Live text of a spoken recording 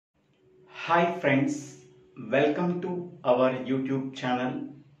Hi friends, welcome to our YouTube channel.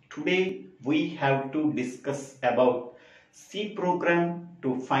 Today we have to discuss about C program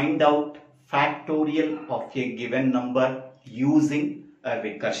to find out factorial of a given number using a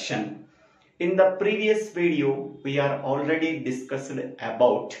recursion. In the previous video we are already discussed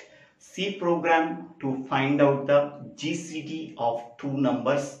about C program to find out the GCD of two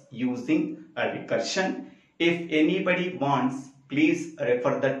numbers using a recursion. If anybody wants, please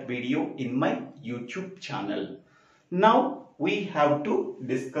refer that video in my YouTube channel. Now we have to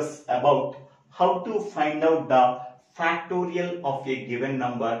discuss about how to find out the factorial of a given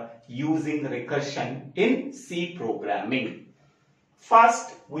number using recursion in C programming.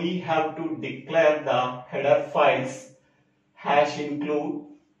 First, we have to declare the header files #include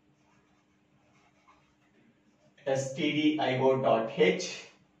stdio.h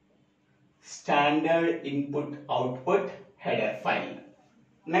standard input output header file.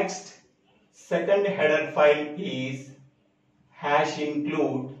 Next, second header file is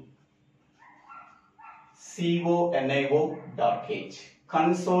 #include conio.h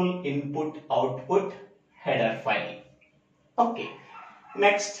console input output header file. Okay.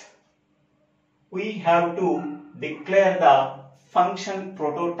 Next, we have to declare the function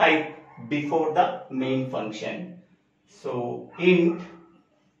prototype before the main function. So, int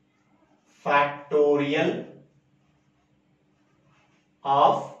factorial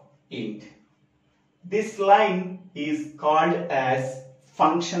of int. This line is called as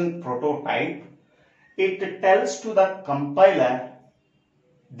function prototype. It tells to the compiler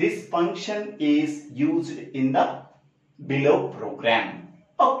this function is used in the below program.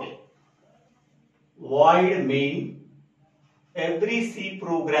 Okay. Void main. Every C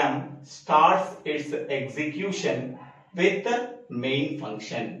program starts its execution with the main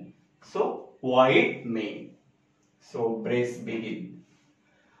function. So, void main. So, brace begin.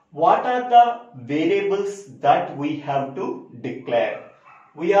 What are the variables that we have to declare?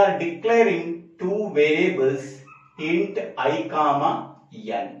 We are declaring two variables, int I comma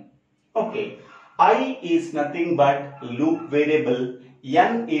n. Okay. I is nothing but loop variable,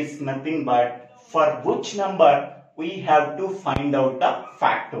 n is nothing but for which number we have to find out the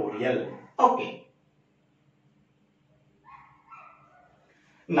factorial. Okay.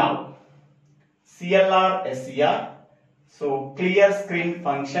 Now, CLR SCR, so clear screen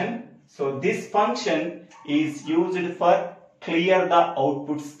function. So this function is used for clear the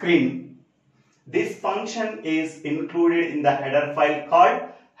output screen. This function is included in the header file called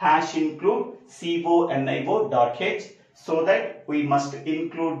 #include conio.h, so that we must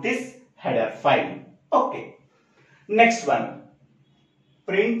include this header file. Okay. Next one,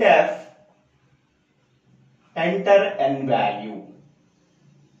 printf enter n value.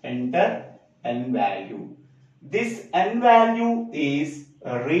 Enter n value. This n value is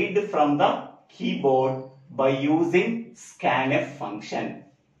read from the keyboard by using scanf function.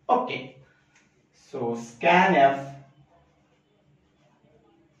 Okay. So scanf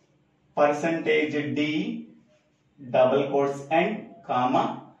 %d double quotes n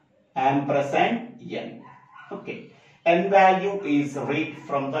comma ampersand n. Okay. N value is read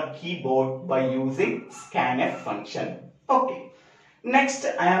from the keyboard by using scanf function. Okay. Next,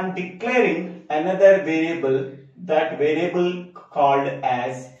 I am declaring another variable, that variable called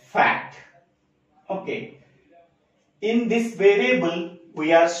as fact. Okay. In this variable,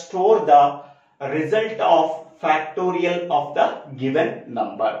 we are store the result of factorial of the given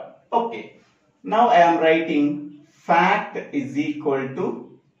number. Okay. Now I am writing fact is equal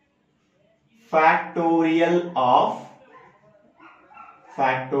to factorial of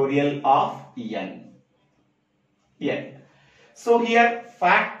n. n. So here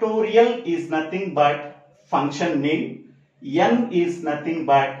factorial is nothing but function name, n is nothing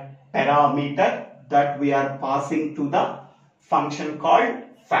but parameter that we are passing to the function called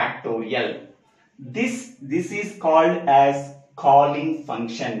factorial. This is called as calling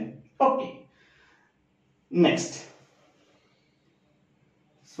function. Okay. Next.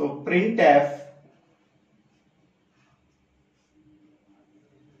 So printf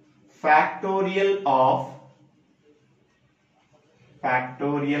factorial of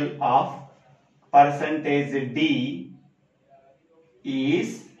 %d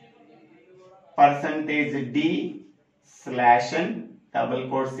is %d slash n double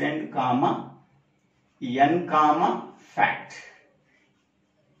quotes n comma n comma fact.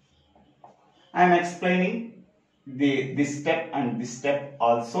 I am explaining this step and this step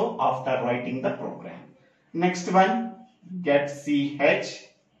also after writing the program. Next one, get ch.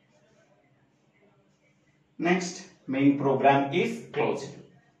 Next, main program is closed.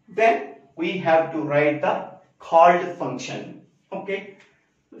 Then we have to write the called function. Okay.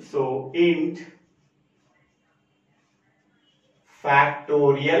 So int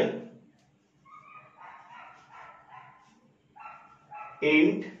factorial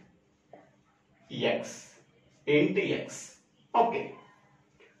int x. Okay.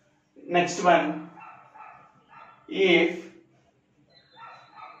 Next one, if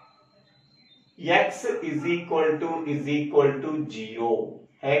x is equal to 0,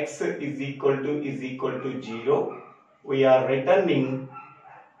 x is equal to 0, we are returning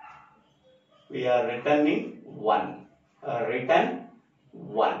 1. Return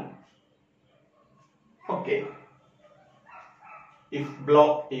 1. Okay. If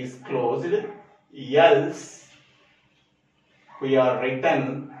block is closed, else we are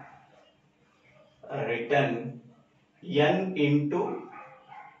return n into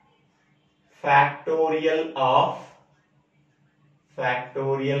factorial of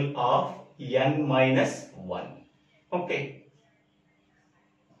n minus 1. Okay.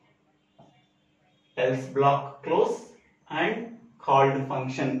 Else block close and called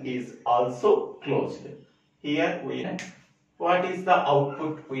function is also closed. Here we have what is the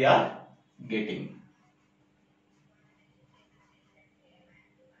output we are getting.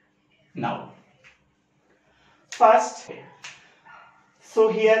 Now, first, so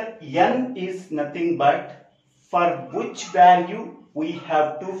here n is nothing but for which value we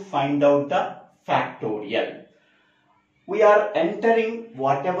have to find out the factorial. We are entering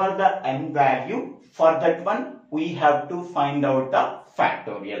whatever the n value, for that one we have to find out the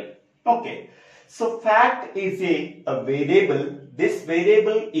factorial. Okay. So fact is a variable. This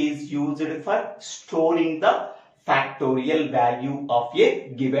variable is used for storing the factorial value of a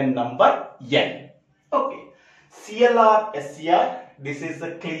given number n. Okay. CLR SCR, this is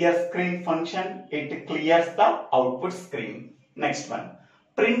a clear screen function. It clears the output screen. Next one.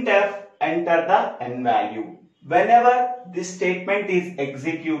 Printf, enter the n value. Whenever this statement is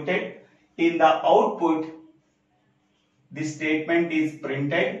executed, in the output, this statement is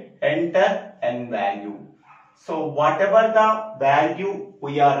printed, enter n value. So whatever the value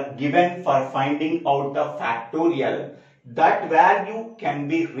we are given for finding out the factorial, that value can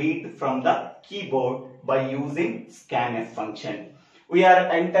be read from the keyboard by using scanf function. We are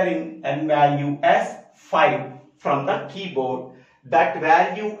entering n value as 5 from the keyboard. That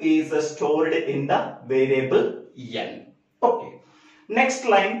value is stored in the variable n. Okay. Next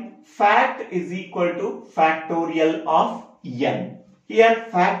line, fact is equal to factorial of n. Here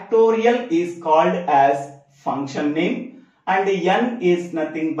factorial is called as function name and n is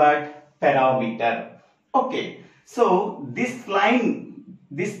nothing but parameter. Okay. So this line,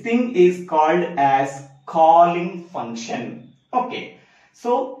 this thing is called as calling function. Okay.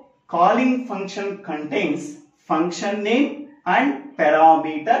 So calling function contains function name and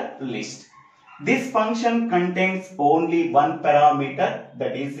parameter list. This function contains only one parameter,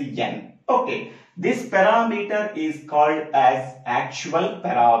 that is n. Okay. This parameter is called as actual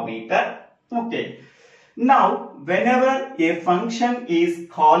parameter. Okay. Now, whenever a function is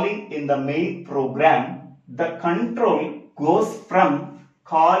calling in the main program, the control goes from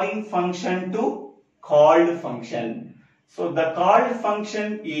calling function to called function. So the called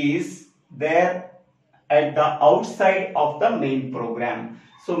function is there at the outside of the main program.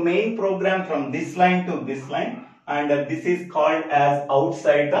 So main program from this line to this line, and this is called as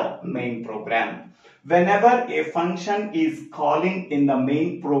outside the main program. Whenever a function is calling in the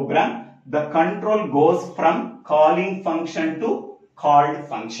main program, the control goes from calling function to called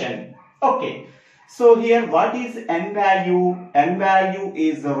function. Okay. So here what is n value? N value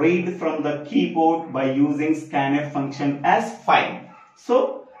is read from the keyboard by using scanf function as 5.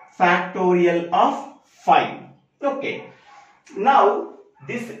 So factorial of 5. Okay. Now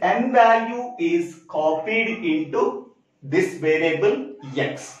this n value is copied into this variable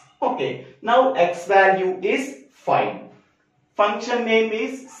x. Okay. Now x value is 5. Function name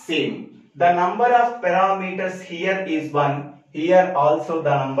is same. The number of parameters here is 1. Here also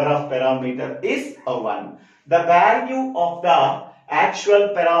the number of parameter is 1. The value of the actual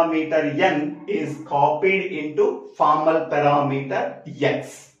parameter n is copied into formal parameter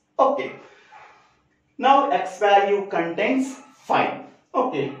x. Okay. Now x value contains 5.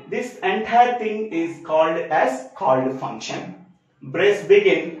 Okay. This entire thing is called as called function. Brace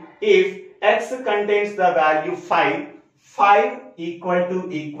begin. If x contains the value 5, 5 equal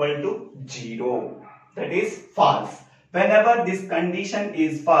to 0. That is false. Whenever this condition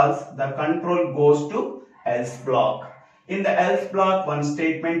is false, the control goes to else block. In the else block, one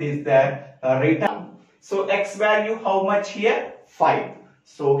statement is there, return. So x value how much here? 5.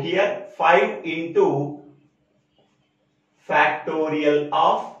 So here 5 into factorial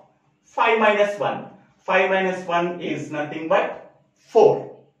of 5 minus 1. 5 minus 1 is nothing but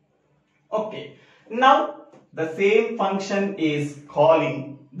 4. Okay. Now the same function is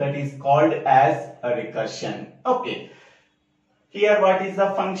calling, that is called as a recursion. Okay. Here what is the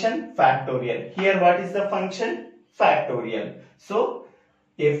function? Factorial. Here what is the function? Factorial. So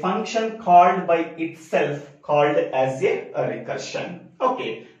a function called by itself called as a recursion.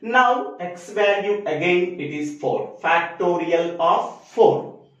 Okay. Now x value again it is 4. Factorial of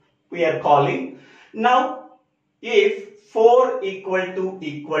 4 we are calling. Now if 4 equal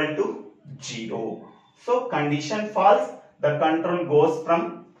to 0. So condition false, the control goes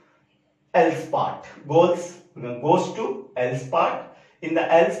from else part, goes to else part. In the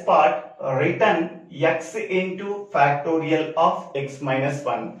else part, return x into factorial of x minus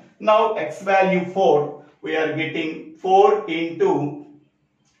 1. Now x value 4, we are getting 4 into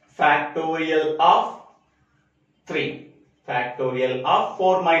factorial of 3. Factorial of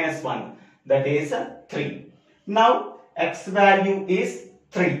 4 minus 1, that is 3. Now x value is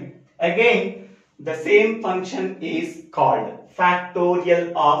 3. Again the same function is called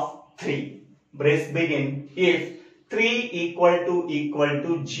factorial of 3. Brace begin. If 3 equal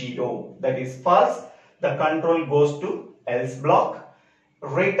to 0, that is false, the control goes to else block.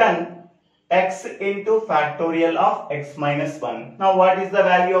 Return x into factorial of x minus 1. Now what is the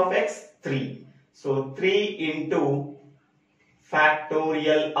value of x? 3. So 3 into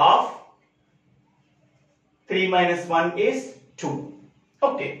factorial of 3 minus 1 is 2.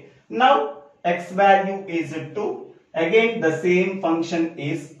 Okay. Now x value is 2. Again the same function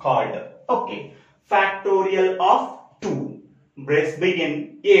is called. Okay. Factorial of 2. Brace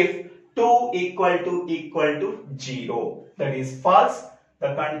begin. If 2 equal to 0, that is false,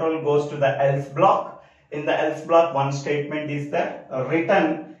 the control goes to the else block. In the else block one statement is there.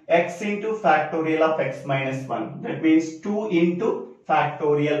 Return x into factorial of x minus 1. That means 2 into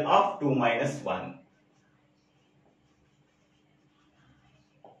factorial of 2 minus 1.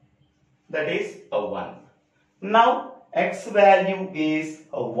 That is a 1. Now x value is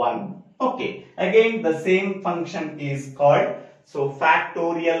a 1. Okay. Again the same function is called. So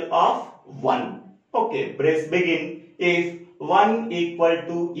factorial of 1. Okay. Brace begin. If 1 equal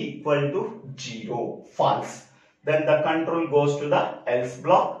to 0, false, then the control goes to the else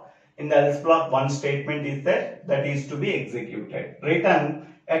block. In the else block one statement is there, that is to be executed. Return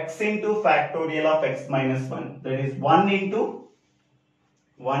x into factorial of x minus 1. That is 1 into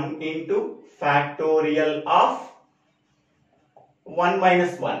factorial of 1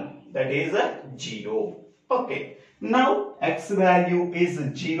 minus 1, that is a 0. Okay. Now x value is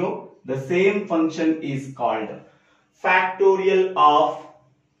 0. The same function is called factorial of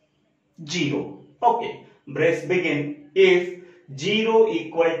 0. Okay. Brace begin. If 0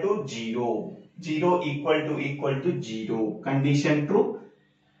 equal to 0, 0 equal to 0, condition true,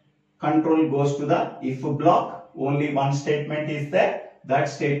 control goes to the if block. Only one statement is there. That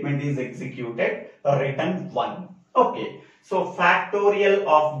statement is executed. Return 1. Okay. So factorial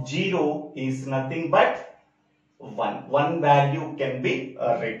of 0 is nothing but 1. One value can be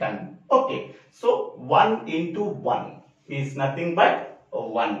written. Okay. So 1 into 1 is nothing but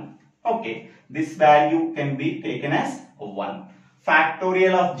 1. Okay. This value can be taken as 1.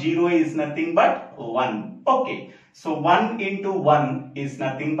 Factorial of 0 is nothing but 1. Okay. So 1 into 1 is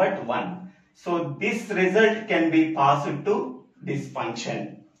nothing but 1. So this result can be passed to this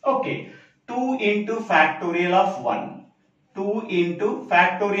function. Okay. 2 into factorial of 1. 2 into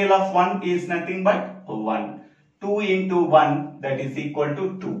factorial of 1 is nothing but 1. 2 into 1, that is equal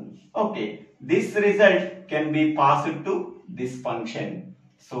to 2. Okay. This result can be passed to this function.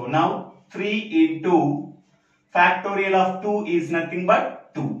 So now 3 into factorial of 2 is nothing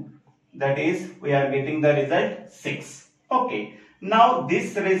but 2. That is, we are getting the result 6. Okay. Now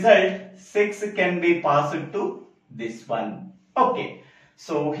this result 6 can be passed to this one. Okay.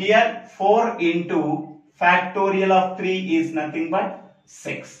 So here 4 into factorial of 3 is nothing but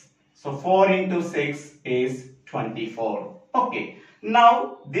 6. So 4 into 6 is 24. Okay.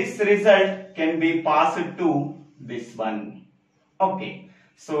 Now this result can be passed to this one. Okay.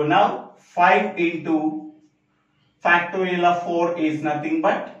 So now 5 into factorial of 4 is nothing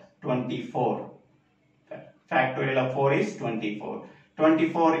but 24. Factorial of 4 is 24.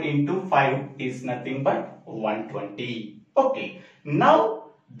 24 into 5 is nothing but 120. Okay. Now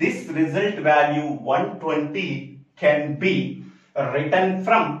this result value 120 can be written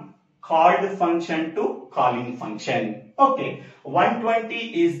from called function to calling function. Okay. 120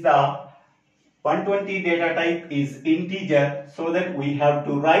 is the 120 data type is integer, so that we have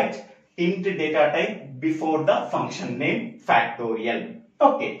to write int data type before the function name factorial.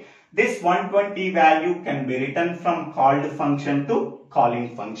 Okay. This 120 value can be written from called function to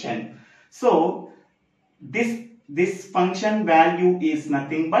calling function. So this this function value is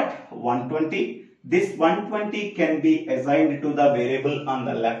nothing but 120. This 120 can be assigned to the variable on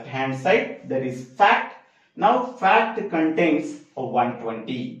the left hand side, that is fact. Now fact contains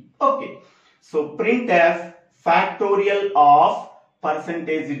 120. Okay. So printf factorial of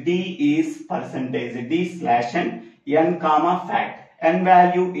 %d is %d/n comma fact. N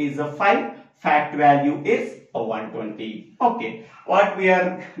value is a 5, fact value is a 120. Okay. What we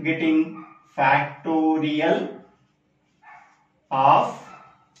are getting? Factorial of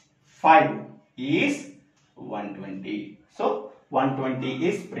 5 is 120. So 120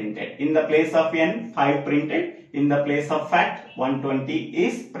 is printed. In the place of n, 5 printed. In the place of fact, 120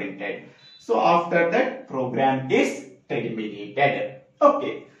 is printed. So after that, program is terminated.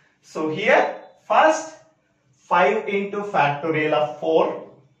 Okay. So here first 5 into factorial of 4.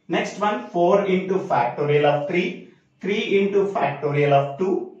 Next one 4 into factorial of 3. 3 into factorial of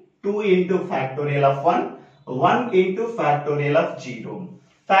 2. 2 into factorial of 1. 1 into factorial of 0.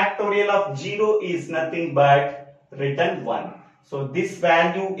 Factorial of 0 is nothing but written 1. So this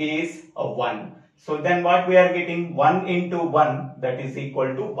value is a 1. So then what we are getting? 1 into 1, that is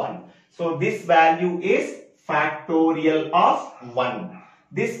equal to 1. So this value is factorial of 1.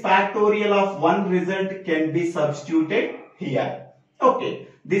 This factorial of 1 result can be substituted here. Okay.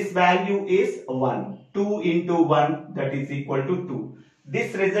 This value is 1. 2 into 1, that is equal to 2.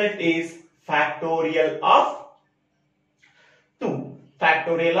 This result is factorial of 2.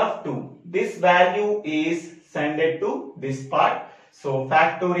 Factorial of 2. This value is sent to this part. So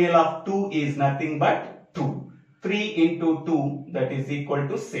factorial of 2 is nothing but 2. 3 into 2, that is equal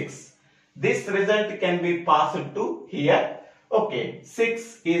to 6. This result can be passed to here. Okay.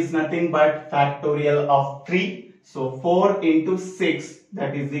 6 is nothing but factorial of 3. So 4 into 6,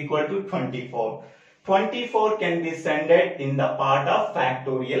 that is equal to 24. 24 can be sent in the part of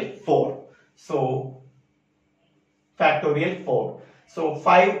factorial 4. So factorial 4. So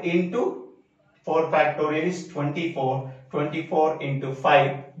 5 into 4 factorial is 24. 24 into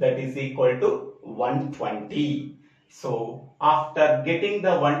 5, that is equal to 120. So after getting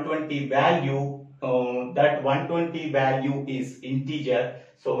the 120 value, that 120 value is integer.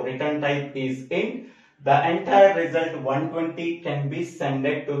 So return type is int. The entire result 120 can be sent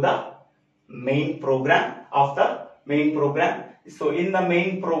to the main program of the main program. So in the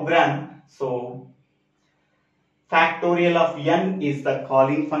main program, so factorial of n is the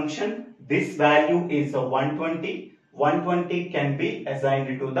calling function. This value is a 120. 120 can be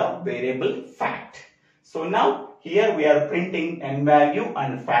assigned to the variable fact. So now here we are printing n value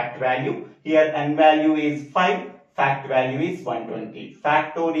and fact value. Here n value is 5, fact value is 120.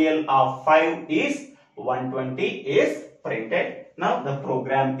 Factorial of 5 is 120 is printed. Now the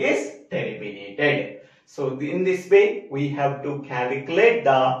program is terminated. So in this way we have to calculate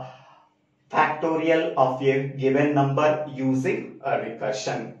the factorial of a given number using a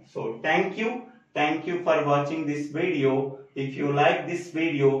recursion. So thank you for watching this video. If you like this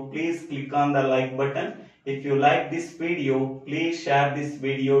video, please click on the like button. If you like this video, please share this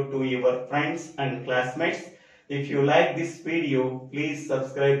video to your friends and classmates. If you like this video, please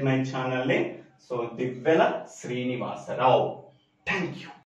subscribe my channel name. So DIVVELA SRINIVASA. Thank you.